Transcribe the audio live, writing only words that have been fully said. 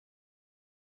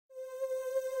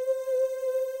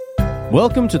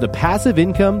Welcome to the Passive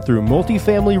Income Through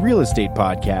Multifamily Real Estate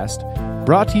podcast,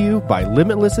 brought to you by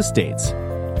Limitless Estates,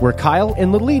 where Kyle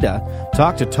and Lolita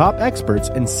talk to top experts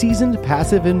and seasoned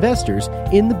passive investors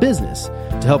in the business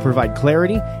to help provide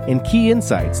clarity and key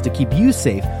insights to keep you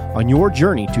safe on your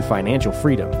journey to financial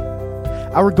freedom.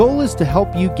 Our goal is to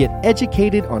help you get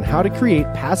educated on how to create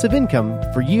passive income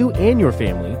for you and your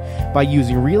family by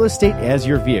using real estate as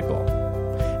your vehicle.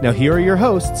 Now here are your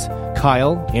hosts,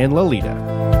 Kyle and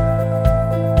Lolita.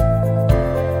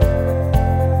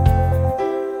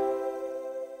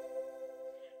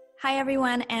 Hi,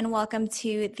 everyone, and welcome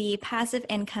to the Passive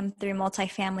Income Through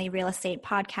Multifamily Real Estate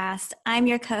podcast. I'm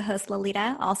your co-host,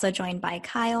 Lolita, also joined by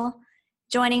Kyle.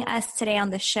 Joining us today on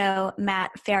the show,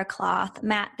 Matt Faircloth.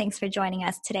 Matt, thanks for joining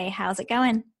us today. How's it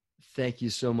going? Thank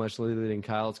you so much, Lolita and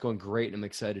Kyle. It's going great, and I'm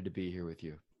excited to be here with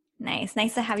you. Nice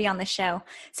to have you on the show.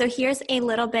 So here's a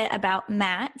little bit about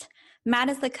Matt. Matt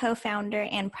is the co-founder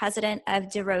and president of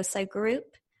DeRosa Group.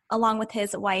 Along with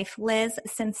his wife, Liz,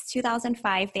 since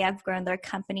 2005, they have grown their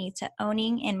company to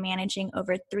owning and managing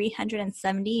over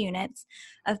 370 units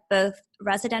of both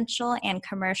residential and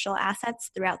commercial assets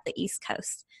throughout the East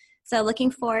Coast. So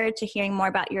looking forward to hearing more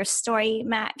about your story.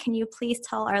 Matt, can you please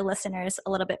tell our listeners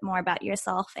a little bit more about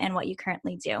yourself and what you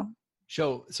currently do?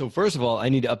 So first of all, I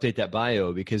need to update that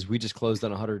bio because we just closed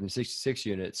on 166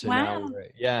 units. So wow.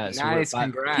 Nice.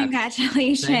 Congrats.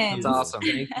 Congratulations. That's awesome.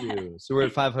 Thank you. So we're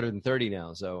at 530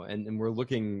 now. So, and we're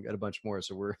looking at a bunch more.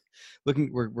 So we're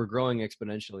growing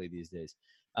exponentially these days.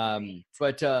 I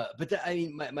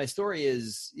mean, my story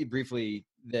is briefly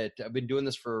that I've been doing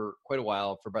this for quite a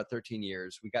while, for about 13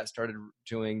 years. We got started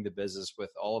doing the business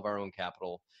with all of our own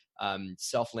capital,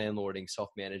 self-landlording,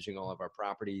 self-managing all of our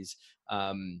properties,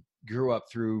 grew up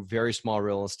through very small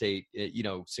real estate,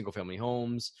 single family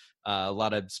homes, a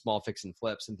lot of small fix and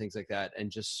flips and things like that, and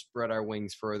just spread our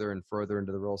wings further and further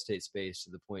into the real estate space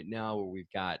to the point now where we've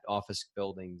got office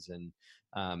buildings and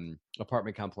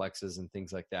apartment complexes and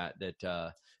things like that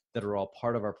are all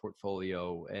part of our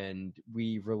portfolio. And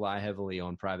we rely heavily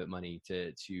on private money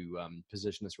to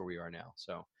position us where we are now.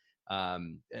 So a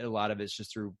lot of it's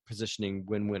just through positioning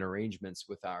win-win arrangements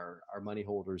with our money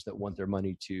holders that want their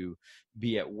money to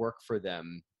be at work for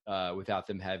them without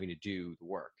them having to do the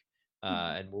work.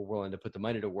 And we're willing to put the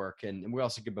money to work. And we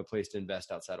also give them a place to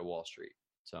invest outside of Wall Street.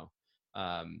 So,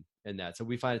 so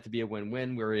we find it to be a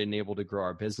win-win. We're able to grow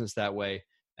our business that way,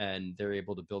 and they're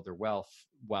able to build their wealth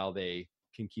while they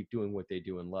can keep doing what they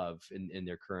do and love in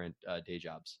their current day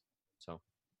jobs. So.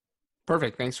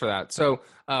 Perfect. Thanks for that. So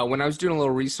when I was doing a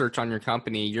little research on your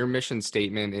company, your mission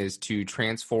statement is to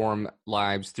transform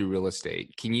lives through real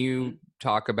estate. Can you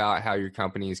talk about how your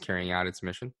company is carrying out its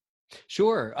mission?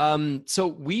 Sure.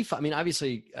 So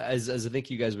obviously, as I think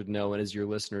you guys would know, and as your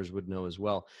listeners would know as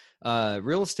well,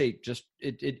 real estate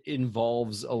it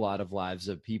involves a lot of lives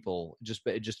of people just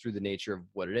through the nature of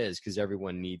what it is, because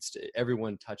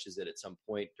everyone touches it at some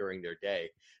point during their day,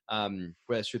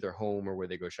 whether it's through their home or where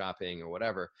they go shopping or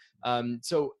whatever.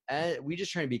 So we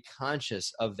just try to be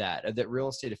conscious of that real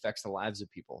estate affects the lives of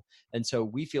people. And so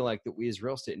we feel like that we as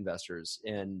real estate investors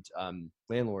and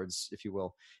landlords, if you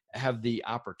will, have the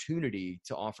opportunity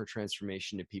to offer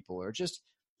transformation to people, or just,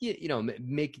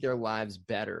 make their lives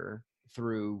better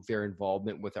through their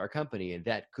involvement with our company. And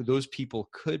those people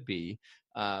could be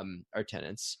our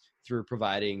tenants, through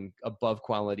providing above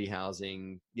quality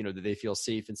housing, that they feel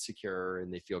safe and secure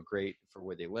and they feel great for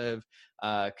where they live.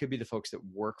 Could be the folks that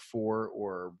work for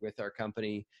or with our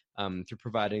company, through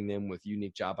providing them with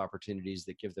unique job opportunities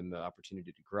that give them the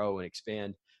opportunity to grow and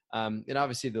expand. And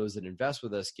obviously those that invest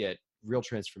with us get real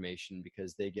transformation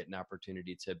because they get an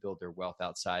opportunity to build their wealth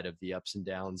outside of the ups and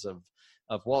downs of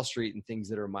Wall Street and things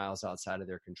that are miles outside of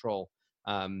their control.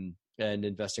 And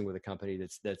investing with a company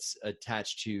that's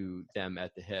attached to them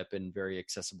at the hip and very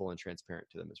accessible and transparent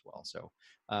to them as well. So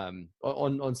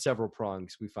on several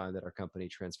prongs, we find that our company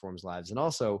transforms lives. And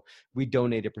also we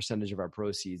donate a percentage of our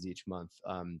proceeds each month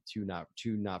to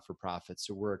not-for-profits.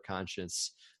 So we're a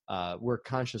conscious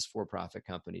for-profit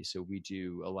company. So we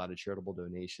do a lot of charitable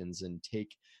donations and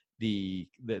take the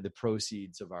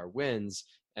proceeds of our wins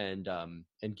and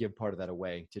give part of that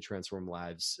away to transform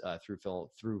lives through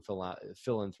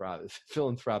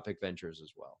philanthropic ventures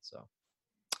as well. So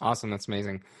awesome. That's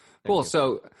amazing. Cool.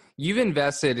 So you've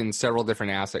invested in several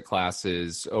different asset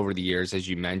classes over the years, as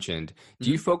you mentioned.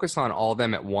 Do you focus on all of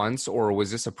them at once, or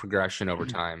was this a progression over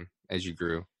time as you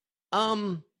grew?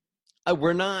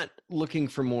 We're not looking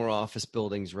for more office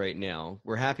buildings right now.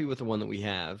 We're happy with the one that we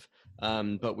have.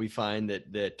 But we find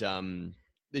that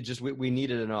we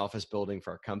needed an office building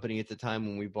for our company at the time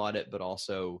when we bought it, but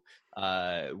also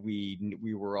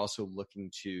We were also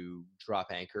looking to drop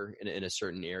anchor in a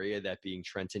certain area, that being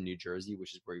Trenton, New Jersey,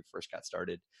 which is where we first got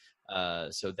started.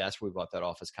 So that's where we bought that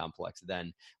office complex.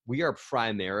 Then we are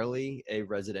primarily a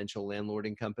residential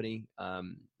landlording company,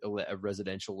 a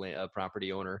residential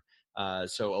property owner.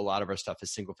 So a lot of our stuff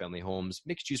is single family homes,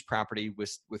 mixed use property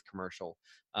with commercial.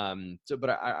 But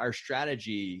our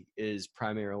strategy is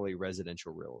primarily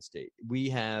residential real estate. We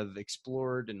have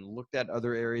explored and looked at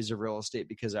other areas of real estate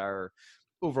because our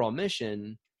overall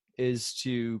mission is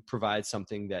to provide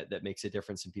something that makes a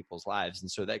difference in people's lives.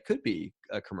 And so that could be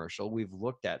a commercial. We've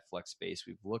looked at flex space.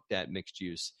 We've looked at mixed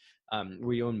use.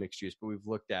 We own mixed use, but we've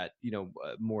looked at,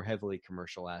 more heavily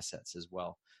commercial assets as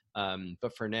well.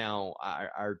 But for now,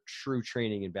 our true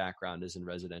training and background is in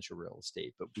residential real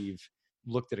estate, but we've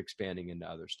looked at expanding into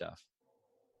other stuff.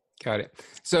 Got it.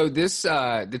 So this,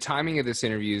 the timing of this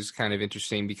interview is kind of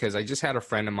interesting because I just had a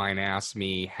friend of mine ask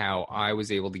me how I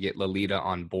was able to get Lolita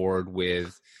on board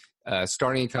with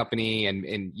starting a company and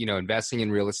investing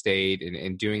in real estate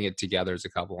and doing it together as a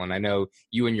couple. And I know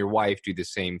you and your wife do the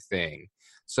same thing.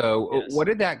 So yes. What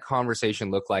did that conversation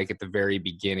look like at the very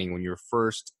beginning when you were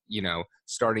first,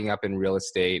 starting up in real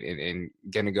estate and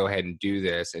going to go ahead and do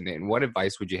this? And what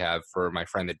advice would you have for my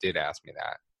friend that did ask me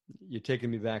that? You're taking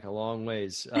me back a long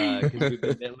ways.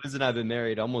 Liz and I have been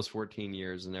married almost 14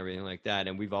 years and everything like that.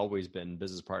 And we've always been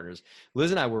business partners.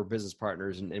 Liz and I were business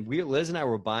partners and Liz and I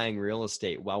were buying real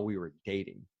estate while we were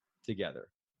dating together.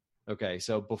 Okay.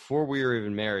 So before we were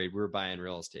even married, we were buying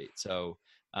real estate. So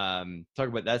talk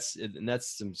about that's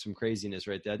some craziness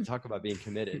right there. Talk about being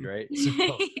committed, right?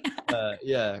 So,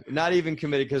 yeah, not even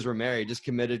committed because we're married, just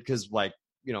committed because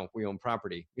we own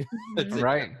property.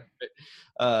 Right.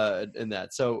 And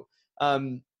that. So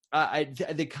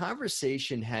the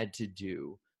conversation had to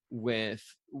do with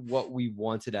what we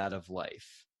wanted out of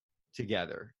life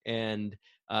together and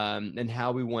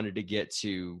how we wanted to get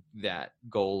to that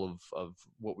goal of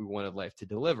what we wanted life to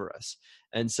deliver us.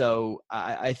 And so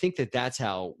I think that's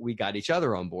how we got each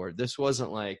other on board. This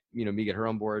wasn't like, me get her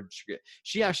on board.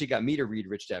 She actually got me to read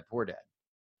Rich Dad Poor Dad.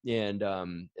 And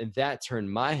that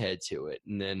turned my head to it.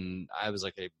 And then I was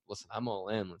like, hey, listen, I'm all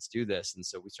in, let's do this. And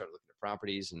so we started looking at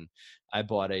properties and I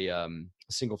bought a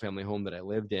single family home that I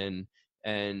lived in.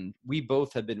 And we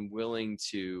both have been willing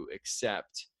to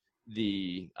accept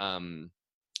the,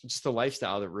 just the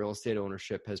lifestyle that real estate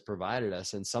ownership has provided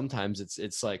us. And sometimes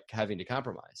it's like having to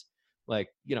compromise. Like,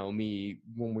 me,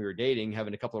 when we were dating,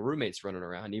 having a couple of roommates running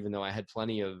around, even though I had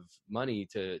plenty of money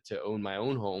to own my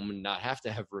own home and not have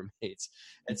to have roommates.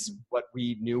 It's what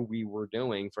we knew we were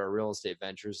doing for our real estate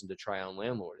ventures and to try on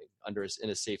landlording in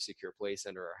a safe, secure place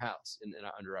under our house and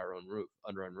under our own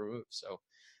roof. So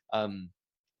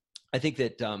I think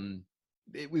that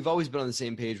we've always been on the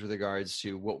same page with regards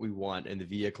to what we want and the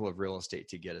vehicle of real estate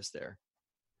to get us there.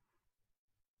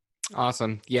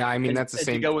 Awesome. Yeah. I mean, that's the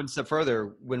same. To go one step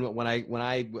further, when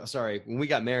we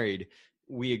got married,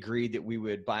 we agreed that we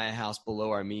would buy a house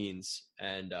below our means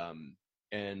and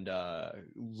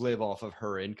live off of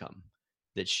her income,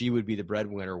 that she would be the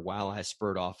breadwinner while I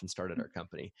spurred off and started our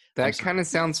company. That kind of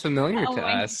sounds familiar to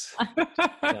us.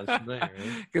 Sounds familiar,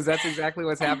 right? Because that's exactly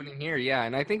what's happening here. Yeah.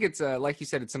 And I think it's like you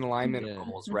said, it's an alignment of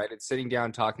goals, right? It's sitting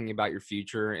down, talking about your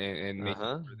future and making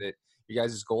sure that you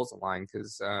guys' goals align,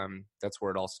 because that's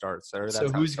where it all starts. So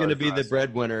who's going to be the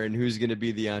breadwinner and who's going to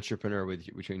be the entrepreneur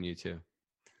between you two?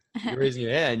 You're raising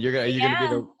your hand. Are you going to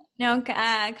be the... No,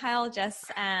 Kyle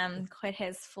just quit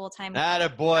his full-time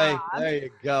Attaboy. job. There you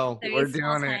go. So we're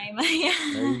doing it.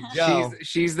 There you go.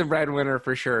 She's the breadwinner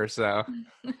for sure. So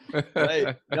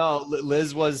right. No,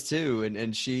 Liz was too.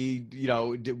 And she,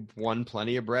 won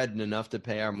plenty of bread and enough to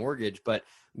pay our mortgage, but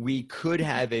we could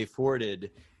have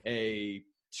afforded a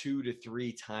 2 to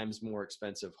 3 times more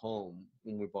expensive home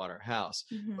when we bought our house,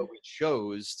 but we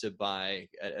chose to buy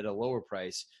at a lower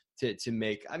price to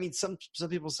make, some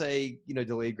people say,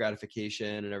 delayed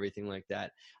gratification and everything like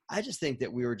that. I just think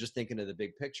that we were just thinking of the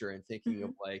big picture and thinking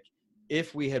of like,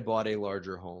 if we had bought a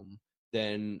larger home,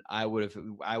 then I would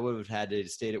have had to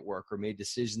stay at work or made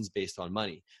decisions based on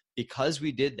money. Because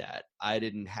we did that, we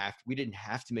didn't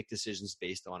have to make decisions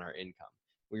based on our income.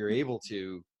 We were able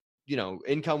to,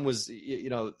 income was,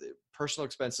 personal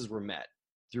expenses were met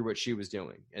through what she was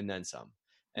doing and then some.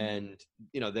 And,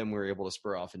 then we were able to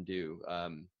spur off and do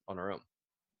on our own.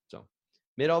 So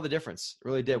made all the difference. It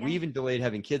really did. Yeah. We even delayed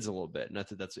having kids a little bit. Not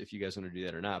that that's if you guys want to do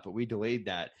that or not, but we delayed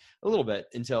that a little bit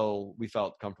until we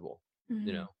felt comfortable,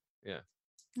 Yeah.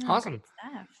 Oh, awesome.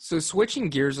 So switching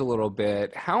gears a little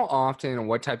bit, how often and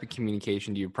what type of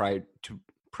communication do you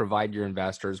provide your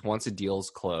investors once a deal's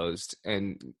closed?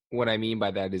 And what I mean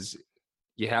by that is,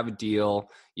 you have a deal,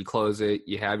 you close it,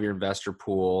 you have your investor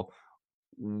pool.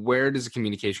 Where does the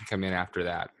communication come in after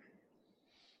that?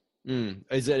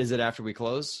 Is it after we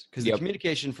close? Because the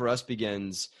communication for us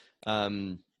begins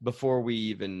before we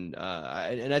even,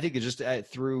 and I think it's just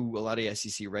through a lot of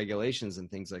SEC regulations and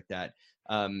things like that.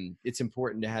 It's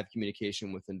important to have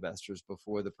communication with investors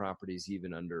before the property's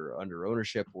even under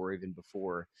ownership, or even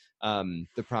before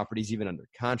the property's even under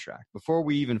contract. Before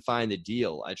we even find the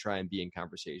deal, I try and be in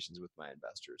conversations with my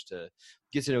investors to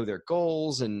get to know their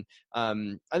goals. And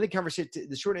I think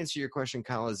the short answer to your question,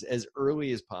 Kyle, is as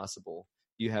early as possible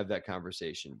you have that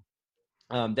conversation.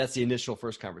 That's the initial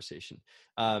first conversation,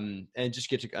 and just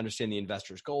get to understand the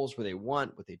investor's goals, where they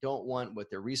want, what they don't want, what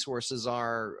their resources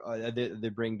are. They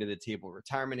bring to the table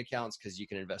retirement accounts, because you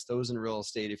can invest those in real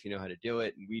estate if you know how to do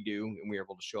it, and we do, and we're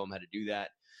able to show them how to do that.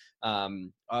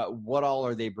 What all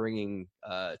are they bringing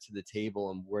to the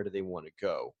table, and where do they want to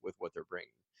go with what they're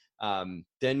bringing?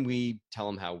 Then we tell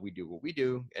them how we do what we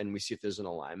do, and we see if there's an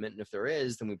alignment. And if there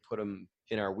is, then we put them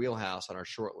in our wheelhouse on our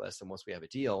short list. And once we have a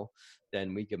deal,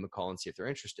 then we give them a call and see if they're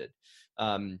interested.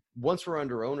 Once we're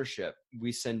under ownership,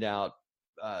 we send out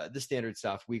the standard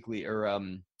stuff, weekly or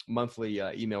monthly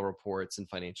email reports and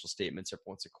financial statements every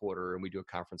once a quarter, and we do a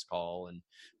conference call,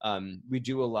 and we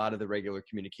do a lot of the regular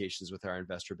communications with our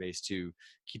investor base to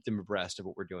keep them abreast of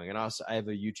what we're doing. And also, I have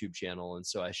a YouTube channel, and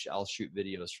so I'll shoot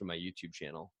videos from my YouTube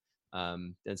channel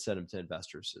and send them to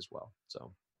investors as well.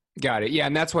 So. Got it. Yeah.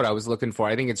 And that's what I was looking for.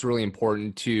 I think it's really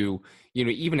important to,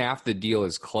 even after the deal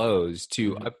is closed,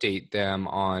 to update them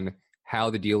on how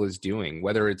the deal is doing,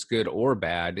 whether it's good or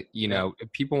bad.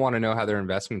 People want to know how their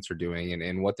investments are doing,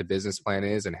 and what the business plan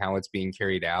is, and how it's being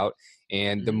carried out.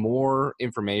 And the more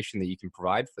information that you can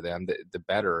provide for them, the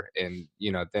better. And,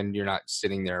 then you're not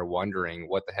sitting there wondering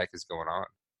what the heck is going on.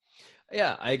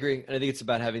 Yeah, I agree. And I think it's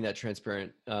about having that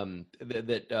transparent,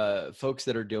 that folks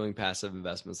that are doing passive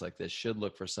investments like this should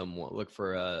look for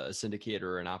a syndicator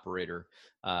or an operator,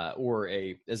 or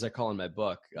as I call in my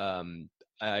book,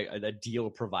 a deal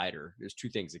provider. There's two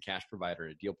things: a cash provider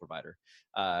and a deal provider.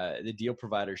 The deal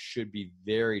provider should be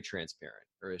very transparent,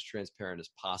 or as transparent as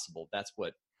possible. That's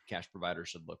what cash providers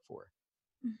should look for.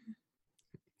 Mm-hmm.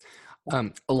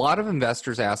 A lot of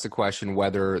investors ask the question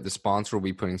whether the sponsor will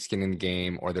be putting skin in the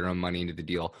game or their own money into the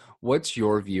deal. What's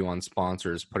your view on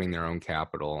sponsors putting their own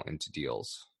capital into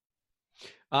deals?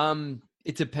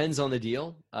 It depends on the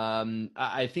deal.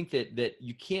 I think that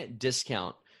you can't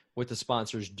discount what the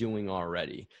sponsor's doing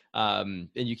already. And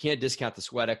you can't discount the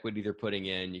sweat equity they're putting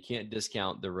in. You can't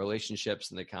discount the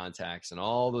relationships and the contacts and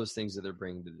all those things that they're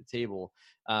bringing to the table.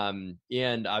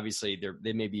 And obviously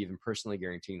they may be even personally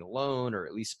guaranteeing the loan, or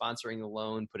at least sponsoring the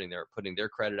loan, putting their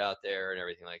credit out there and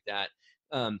everything like that.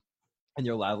 And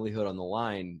their livelihood on the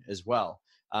line as well.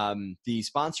 The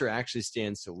sponsor actually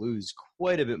stands to lose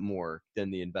quite a bit more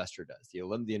than the investor does.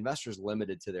 The investor is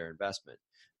limited to their investment.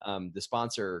 The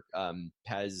sponsor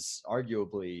has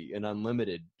arguably an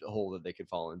unlimited hole that they could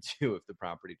fall into if the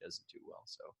property doesn't do well.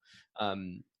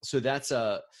 So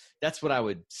that's what I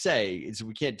would say, is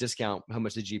we can't discount how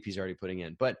much the GP is already putting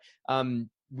in. But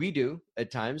we do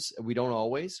at times. We don't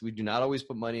always. We do not always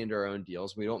put money into our own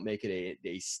deals. We don't make it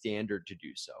a standard to do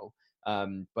so.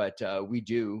 But we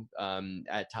do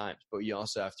at times. But you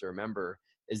also have to remember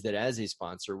is that as a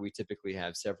sponsor, we typically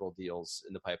have several deals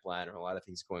in the pipeline, or a lot of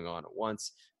things going on at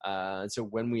once. And so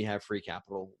when we have free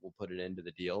capital, we'll put it into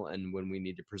the deal. And when we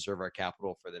need to preserve our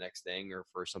capital for the next thing, or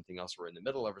for something else we're in the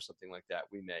middle of, or something like that,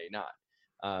 we may not.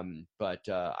 But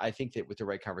I think that with the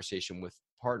right conversation with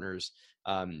partners,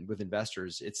 with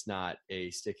investors, it's not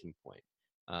a sticking point,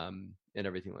 and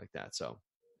everything like that. So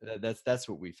that's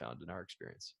what we found in our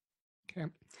experience. Okay.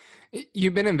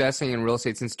 You've been investing in real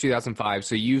estate since 2005,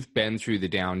 so you've been through the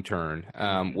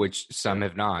downturn, which some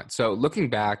have not. So looking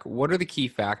back, what are the key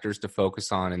factors to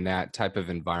focus on in that type of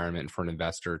environment for an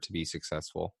investor to be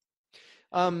successful?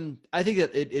 I think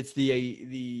that it's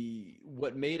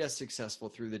what made us successful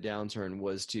through the downturn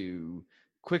was to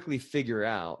quickly figure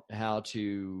out how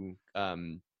to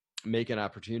make an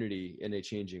opportunity in a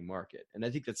changing market. And I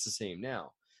think that's the same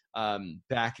now.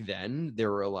 Back then,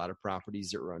 there were a lot of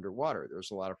properties that were underwater. There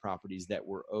was a lot of properties that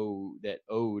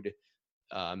owed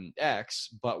X,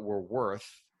 but were worth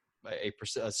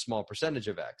a small percentage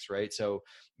of X, right? So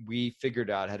we figured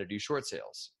out how to do short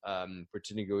sales,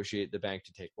 to negotiate the bank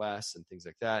to take less and things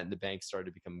like that. And the bank started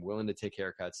to become willing to take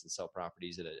haircuts and sell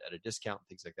properties at a discount,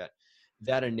 things like that.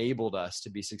 That enabled us to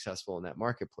be successful in that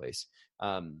marketplace.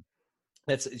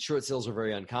 Short sales are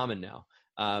very uncommon now.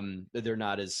 They're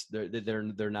not as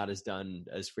done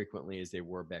as frequently as they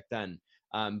were back then.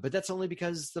 But that's only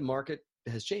because the market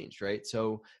has changed, right?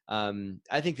 So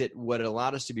I think that what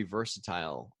allowed us to be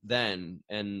versatile then,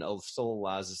 and still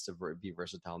allows us to be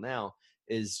versatile now,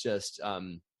 is just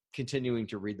continuing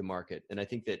to read the market. And I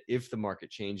think that if the market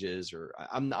changes, or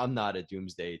I'm not a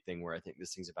doomsday thing where I think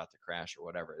this thing's about to crash or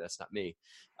whatever. That's not me.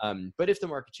 But if the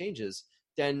market changes,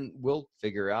 then we'll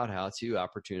figure out how to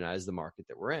opportunize the market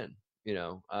that we're in.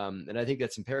 And I think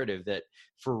that's imperative, that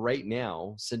for right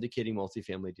now, syndicating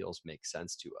multifamily deals makes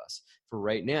sense to us. For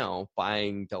right now,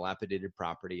 buying dilapidated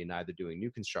property and either doing new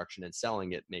construction and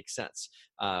selling it makes sense.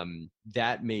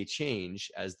 That may change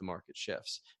as the market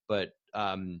shifts, but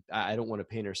I don't want to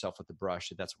paint ourselves with the brush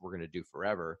that that's what we're going to do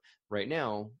forever. Right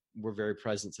now, we're very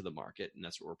present to the market, and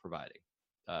that's what we're providing.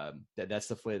 That's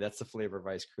the flavor of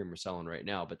ice cream we're selling right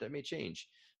now, but that may change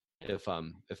if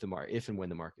and when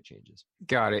the market changes.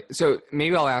 Got it. So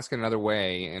maybe I'll ask another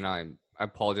way, and I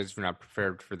apologize for not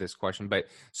prepared for this question, but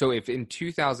so if in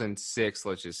 2006,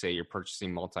 let's just say you're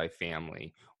purchasing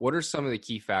multifamily, what are some of the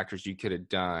key factors you could have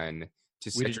done to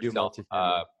set yourself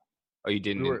up? Oh, you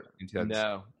didn't?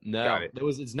 No. Got it.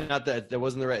 It's not that. That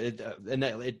wasn't the right.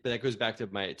 That goes back to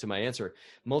my answer.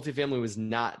 Multifamily was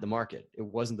not the market. It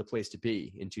wasn't the place to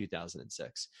be in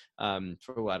 2006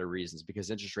 for a lot of reasons, because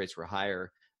interest rates were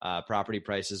higher. Property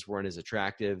prices weren't as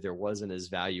attractive. There wasn't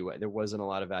a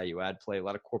lot of value add play. A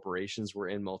lot of corporations were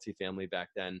in multifamily back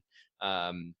then,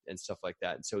 and stuff like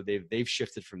that. And so they've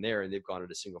shifted from there, and they've gone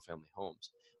into single family homes.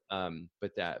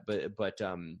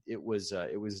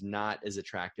 It was not as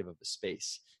attractive of a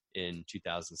space in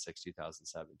 2006,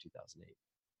 2007, 2008.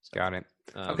 So, got it.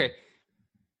 Okay.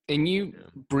 And you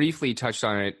briefly touched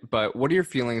on it, but what are your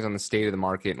feelings on the state of the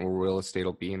market and where real estate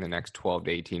will be in the next 12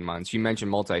 to 18 months? You mentioned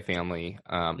multifamily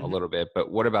a little bit, but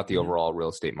what about the overall real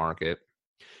estate market?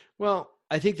 Well,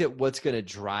 I think that what's going to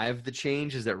drive the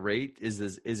change is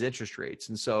interest rates.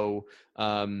 And so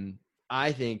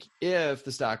I think if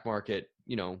the stock market,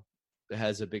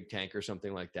 has a big tank or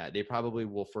something like that, they probably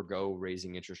will forego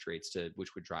raising interest rates,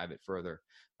 which would drive it further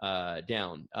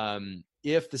down.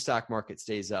 If the stock market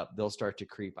stays up, they'll start to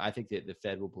creep. I think that the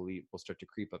Fed will start to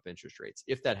creep up interest rates.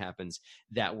 If that happens,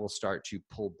 that will start to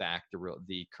pull back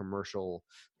the commercial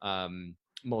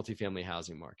multifamily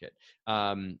housing market.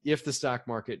 If the stock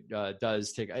market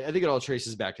does take, I think it all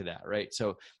traces back to that, right?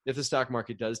 So if the stock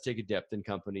market does take a dip, then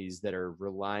companies that are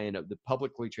the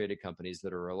publicly traded companies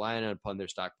that are relying upon their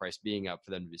stock price being up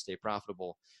for them to stay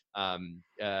profitable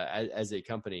as a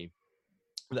company,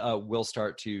 we'll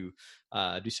start to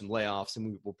do some layoffs,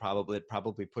 and it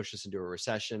probably push us into a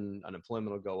recession.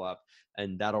 Unemployment will go up,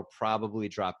 and that'll probably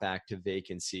drop back to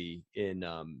vacancy in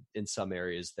some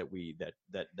areas that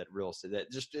real estate,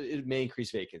 that just it may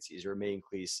increase vacancies, or it may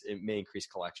increase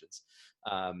collections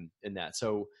in that.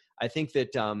 So I think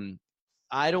that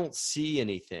I don't see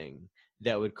anything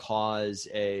that would cause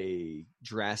a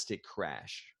drastic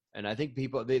crash. And I think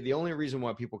the only reason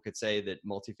why people could say that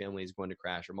multifamily is going to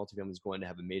crash, or multifamily is going to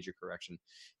have a major correction,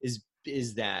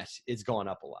 is that it's gone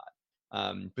up a lot.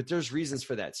 But there's reasons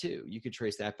for that too. You could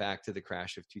trace that back to the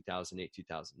crash of 2008,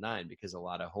 2009, because a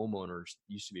lot of homeowners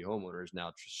used to be homeowners,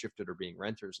 now shifted or being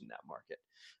renters in that market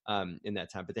in that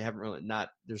time. But they haven't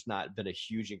there's not been a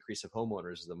huge increase of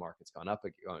homeowners as the market's gone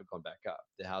back up,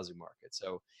 the housing market.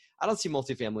 So I don't see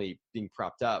multifamily being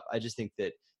propped up. I just think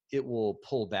that it will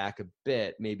pull back a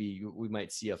bit. Maybe we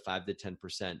might see a 5 to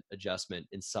 10% adjustment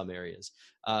in some areas.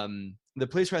 The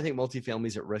place where I think multifamily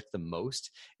is at risk the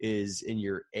most is in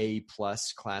your A+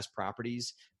 class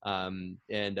properties, and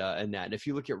that. And if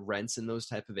you look at rents in those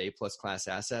type of A+ class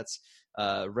assets,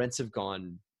 rents have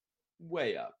gone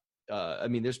way up.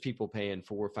 There's people paying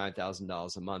 $4,000 or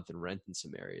 $5,000 a month in rent in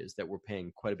some areas that were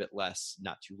paying quite a bit less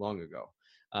not too long ago.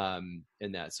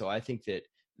 In that, so I think that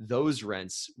those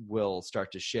rents will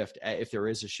start to shift if there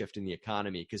is a shift in the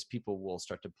economy, because people will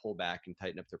start to pull back and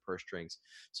tighten up their purse strings.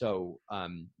 So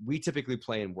we typically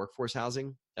play in workforce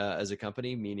housing as a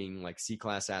company, meaning like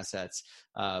C-class assets,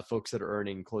 folks that are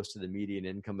earning close to the median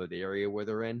income of the area where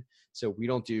they're in. So we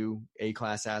don't do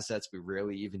A-class assets. We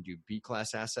rarely even do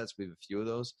B-class assets. We have a few of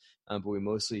those, but we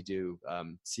mostly do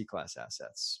C-class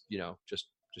assets, just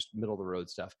middle of the road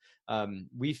stuff.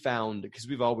 We found, because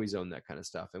we've always owned that kind of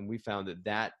stuff, and we found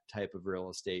that type of real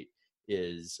estate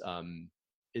is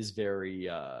very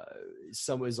is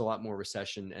a lot more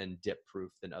recession and dip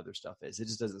proof than other stuff is. It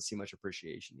just doesn't see much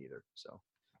appreciation either. So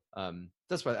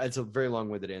that's why it's a very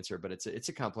long-winded answer, but it's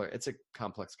a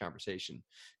complex conversation,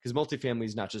 because multifamily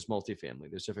is not just multifamily.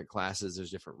 There's different classes,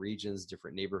 there's different regions,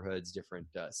 different neighborhoods, different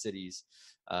cities,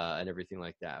 and everything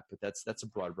like that. But that's a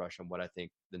broad brush on what I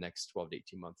think the next 12 to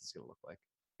 18 months is going to look like.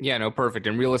 Yeah, no, perfect.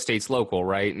 And real estate's local,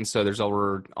 right? And so there's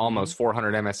over almost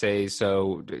 400 MSAs.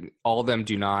 So all of them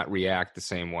do not react the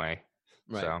same way.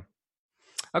 Right. So,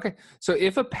 okay. So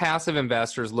if a passive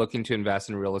investor is looking to invest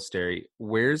in real estate,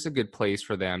 where's a good place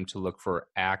for them to look for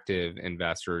active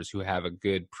investors who have a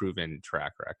good proven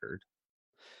track record?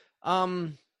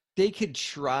 They could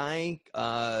try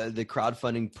the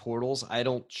crowdfunding portals. I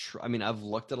mean, I've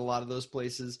looked at a lot of those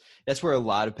places. That's where a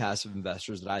lot of passive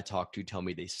investors that I talk to tell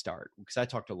me they start, because I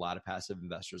talk to a lot of passive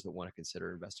investors that want to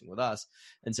consider investing with us.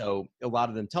 And so a lot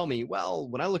of them tell me, well,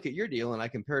 when I look at your deal and I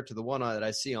compare it to the one that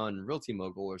I see on Realty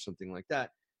Mogul or something like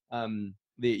that,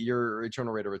 your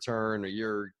internal rate of return or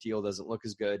your deal doesn't look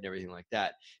as good and everything like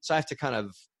that. So I have to kind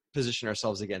of position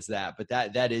ourselves against that, but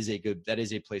that is a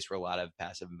place where a lot of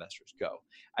passive investors go.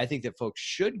 I think that folks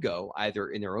should go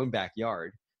either in their own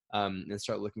backyard and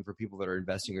start looking for people that are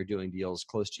investing or doing deals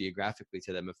close geographically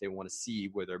to them if they want to see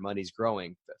where their money's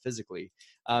growing physically,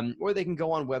 or they can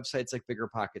go on websites like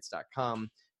biggerpockets.com.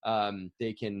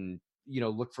 They can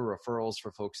look for referrals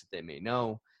for folks that they may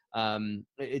know.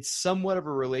 It's somewhat of a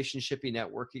relationshipy,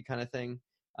 networky kind of thing.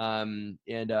 And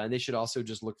they should also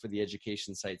just look for the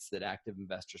education sites that active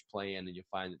investors play in, and you'll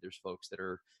find that there's folks that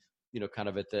are, kind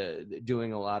of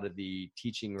doing a lot of the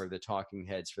teaching or the talking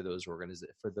heads for those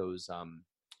organizations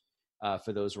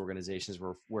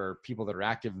where people that are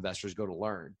active investors go to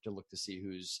learn, to look to see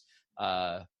who's,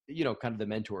 kind of the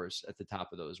mentors at the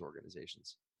top of those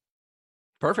organizations.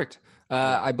 Perfect.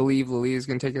 I believe Lily is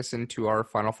going to take us into our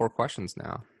final 4 questions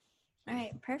now. All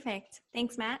right, perfect.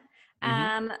 Thanks, Matt.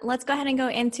 Let's go ahead and go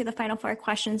into the final 4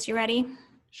 questions. You ready?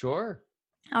 Sure.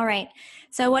 All right.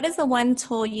 So what is the one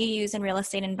tool you use in real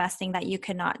estate investing that you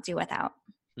could not do without?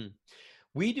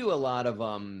 We do a lot of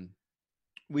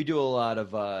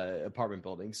apartment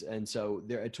buildings. And so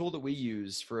a tool that we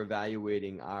use for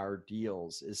evaluating our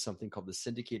deals is something called the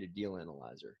Syndicated Deal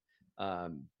Analyzer.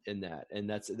 And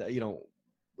that's,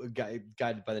 a guy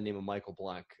guided by the name of Michael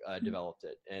Blank developed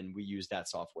it, and we use that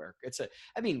software. It's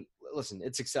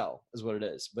Excel is what it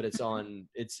is, but it's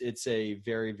a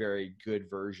very, very good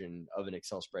version of an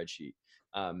Excel spreadsheet.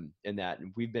 And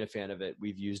we've been a fan of it.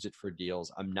 We've used it for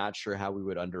deals. I'm not sure how we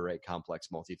would underwrite complex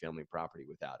multifamily property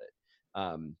without it.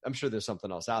 I'm sure there's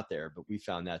something else out there, but we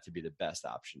found that to be the best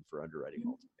option for underwriting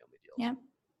multifamily deals. Yep.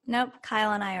 Nope.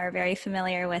 Kyle and I are very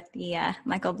familiar with the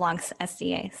Michael Blank's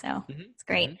SDA, so it's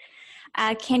great.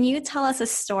 Can you tell us a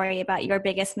story about your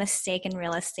biggest mistake in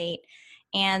real estate,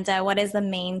 and what is the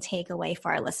main takeaway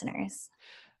for our listeners?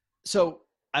 So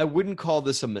I wouldn't call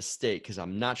this a mistake, because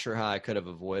I'm not sure how I could have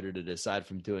avoided it aside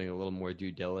from doing a little more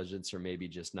due diligence, or maybe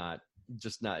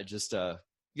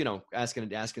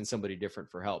asking somebody different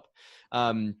for help.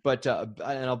 And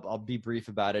I'll be brief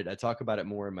about it. I talk about it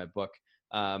more in my book.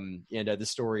 The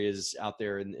story is out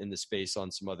there in the space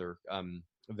on some other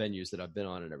venues that I've been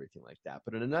on and everything like that.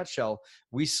 But in a nutshell,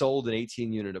 we sold an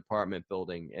 18-unit apartment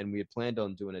building, and we had planned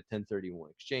on doing a 1031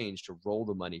 exchange to roll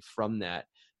the money from that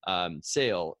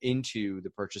sale into the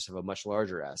purchase of a much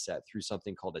larger asset through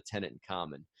something called a tenant in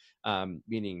common,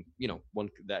 meaning,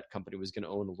 that company was going to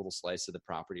own a little slice of the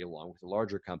property along with a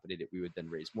larger company that we would then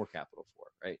raise more capital for,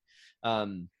 right?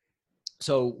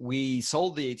 So we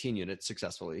sold the 18 units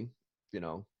successfully,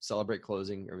 celebrate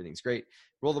closing, everything's great.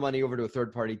 Roll the money over to a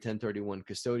third-party 1031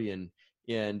 custodian,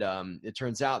 and it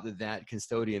turns out that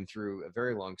custodian, through a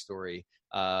very long story,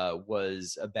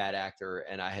 was a bad actor,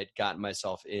 and I had gotten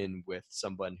myself in with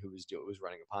someone who was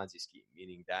running a Ponzi scheme,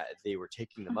 meaning that they were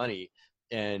taking the money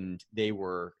and they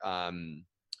were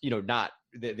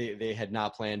they had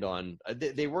not planned on,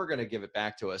 they were going to give it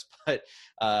back to us, but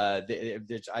I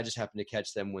just happened to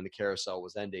catch them when the carousel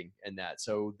was ending, and that.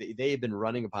 So they had been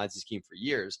running a Ponzi scheme for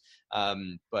years,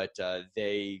 but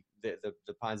the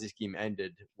Ponzi scheme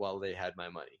ended while they had my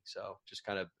money. So just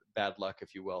kind of bad luck,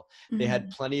 if you will. Mm-hmm. They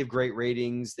had plenty of great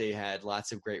ratings. They had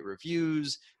lots of great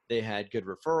reviews. They had good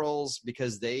referrals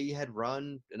because they had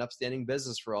run an upstanding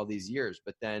business for all these years.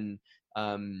 But then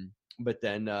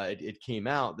it came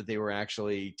out that they were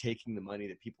actually taking the money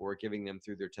that people were giving them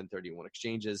through their 1031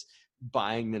 exchanges,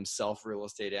 buying themselves real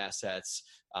estate assets,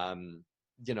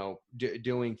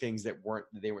 doing things that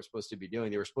they weren't supposed to be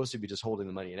doing. They were supposed to be just holding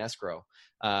the money in escrow,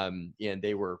 and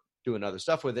they were doing other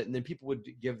stuff with it. And then people would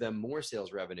give them more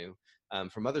sales revenue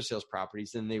from other sales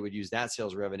properties. Then they would use that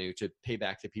sales revenue to pay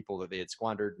back the people that they had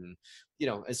squandered. And,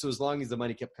 and so as long as the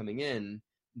money kept coming in,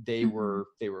 they were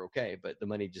okay, but the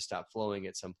money just stopped flowing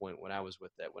at some point when I was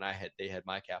with that, they had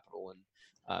my capital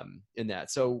and in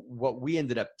that. So what we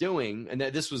ended up doing, and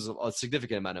this was a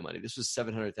significant amount of money. This was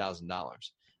 $700,000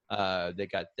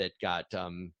 that got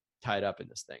tied up in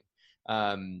this thing.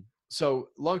 So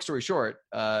long story short,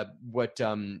 what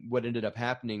ended up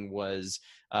happening was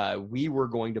we were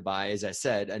going to buy, as I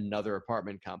said, another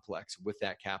apartment complex with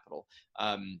that capital.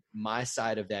 My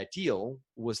side of that deal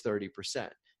was 30%.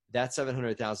 That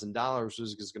 $700,000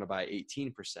 was going to buy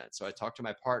 18%. So I talked to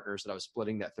my partners that I was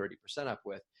splitting that 30% up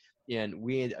with, and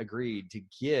we had agreed to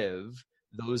give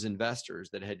those investors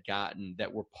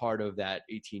that were part of that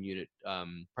 18 unit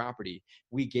property,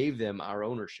 we gave them our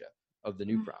ownership of the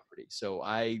new property. So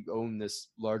I own this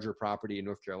larger property in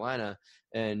North Carolina,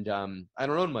 and I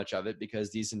don't own much of it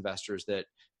because these investors that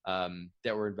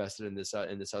were invested in this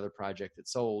other project that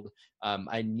sold,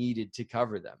 I needed to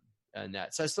cover them. And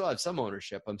that, so I still have some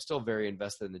ownership. I'm still very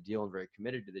invested in the deal and very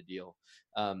committed to the deal.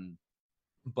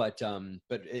 But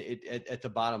at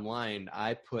the bottom line,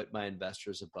 I put my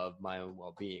investors above my own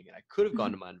well-being, and I could have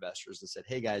gone to my investors and said,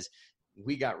 "Hey guys,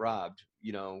 we got robbed.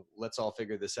 Let's all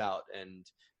figure this out, and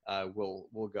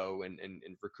we'll go and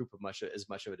recoup as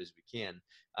much of it as we can."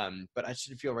 But I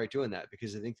shouldn't feel right doing that,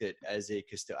 because I think that as a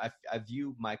I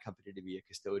view my company to be a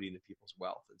custodian of people's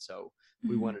wealth, and so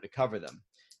we wanted to cover them.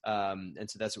 And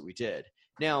so that's what we did.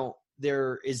 Now,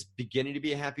 there is beginning to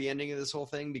be a happy ending of this whole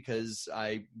thing, because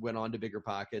I went on to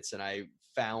BiggerPockets and I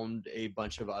found a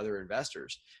bunch of other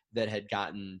investors that had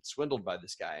gotten swindled by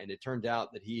this guy. And it turned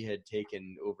out that he had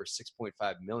taken over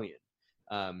 $6.5 million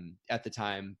at the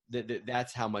time.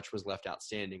 That's how much was left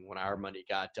outstanding when our money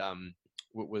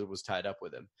was tied up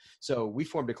with him. So we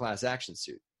formed a class action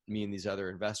suit, me and these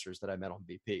other investors that I met on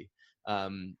BP.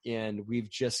 And we've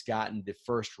just gotten the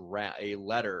first a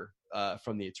letter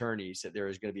from the attorneys that there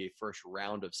is going to be a first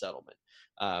round of settlement.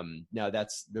 Now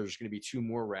there's going to be 2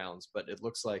 more rounds, but it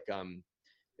looks like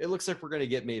we're going to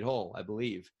get made whole, I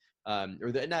believe.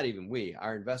 Not even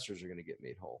our investors are going to get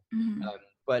made whole.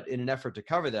 But in an effort to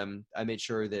cover them, I made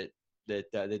sure that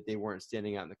they weren't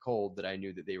standing out in the cold, that I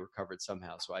knew that they were covered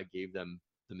somehow. So I gave them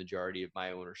the majority of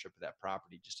my ownership of that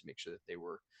property just to make sure that they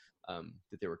were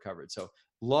covered. So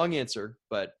long answer,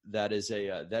 but that is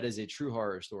a true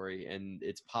horror story, and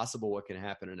it's possible what can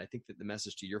happen. And I think that the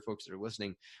message to your folks that are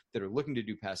listening, that are looking to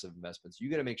do passive investments, you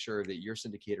got to make sure that your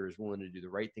syndicator is willing to do the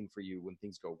right thing for you when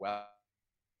things go well.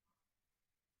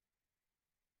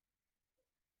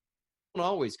 It won't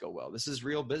always go well. This is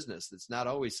real business. It's not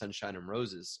always sunshine and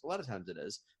roses. A lot of times it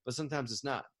is, but sometimes it's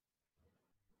not.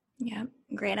 Yeah,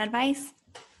 great advice.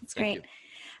 That's great.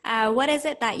 What is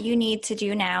it that you need to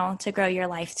do now to grow your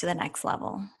life to the next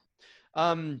level?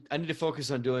 I need to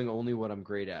focus on doing only what I'm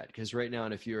great at, because right now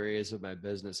in a few areas of my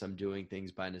business, I'm doing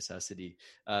things by necessity.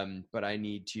 But I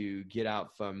need to get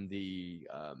out from the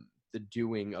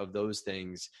doing of those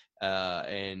things,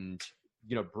 and,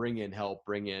 bring in help,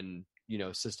 bring in,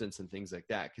 assistance and things like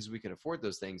that, because we can afford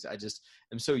those things.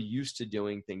 I'm so used to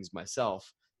doing things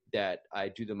myself that I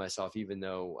do them myself, even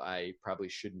though I probably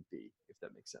shouldn't be, if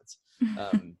that makes sense.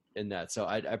 So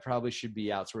I probably should be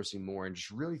outsourcing more and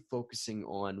just really focusing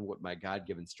on what my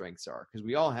God-given strengths are, because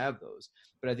we all have those.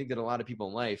 But I think that a lot of people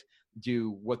in life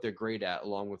do what they're great at,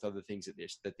 along with other things that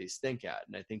they stink at.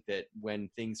 And I think that when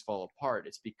things fall apart,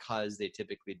 it's because they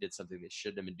typically did something they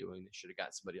shouldn't have been doing. They should have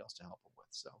got somebody else to help them with.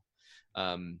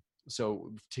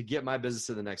 So to get my business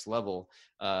to the next level,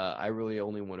 I really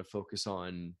only want to focus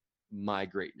on my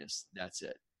greatness. That's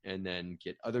it. And then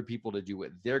get other people to do what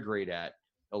they're great at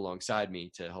alongside me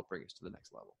to help bring us to the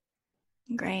next level.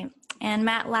 Great. And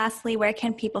Matt, lastly, where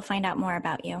can people find out more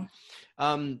about you?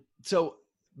 So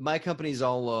my company's a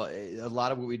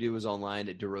lot of what we do is online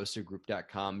at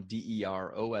derosagroup.com,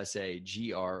 DEROSAGROUP,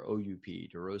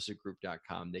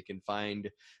 derosagroup.com. They can find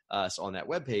us on that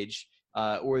webpage.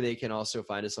 Or they can also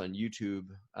find us on YouTube,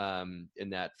 in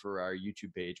that for our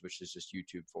YouTube page, which is just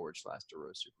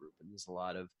YouTube/DeRosa Group. And there's a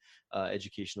lot of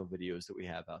educational videos that we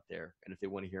have out there. And if they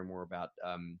want to hear more about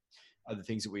other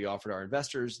things that we offer to our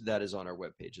investors, that is on our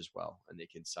webpage as well. And they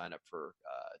can sign up for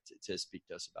to speak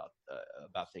to us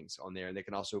about things on there. And they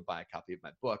can also buy a copy of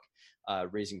my book,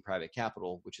 Raising Private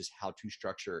Capital, which is how to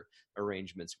structure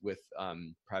arrangements with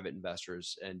private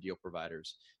investors and deal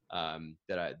providers. That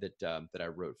I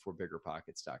wrote for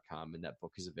BiggerPockets.com, and that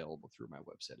book is available through my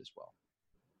website as well.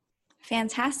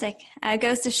 Fantastic. It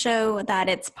goes to show that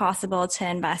it's possible to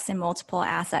invest in multiple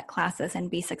asset classes and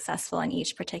be successful in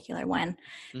each particular one.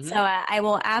 Mm-hmm. So I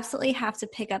will absolutely have to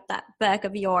pick up that book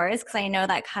of yours, because I know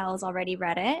that Kyle's already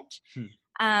read it.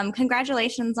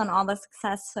 Congratulations on all the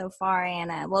success so far,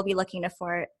 and we'll be looking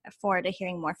forward to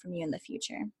hearing more from you in the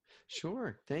future.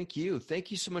 Sure. Thank you.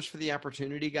 Thank you so much for the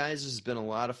opportunity, guys. This has been a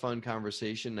lot of fun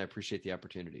conversation. I appreciate the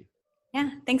opportunity. Yeah.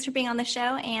 Thanks for being on the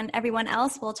show, and everyone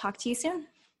else, we'll talk to you soon.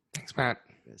 Thanks, Matt.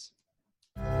 Yes.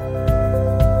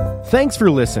 Thanks for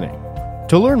listening.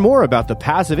 To learn more about the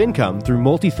Passive Income Through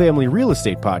Multifamily Real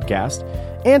Estate podcast,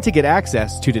 and to get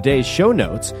access to today's show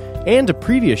notes and to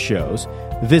previous shows,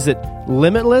 visit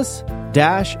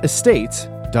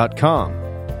limitless-estates.com.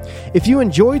 If you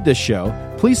enjoyed this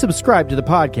show, please subscribe to the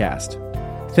podcast.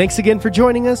 Thanks again for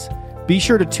joining us. Be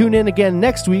sure to tune in again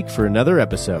next week for another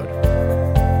episode.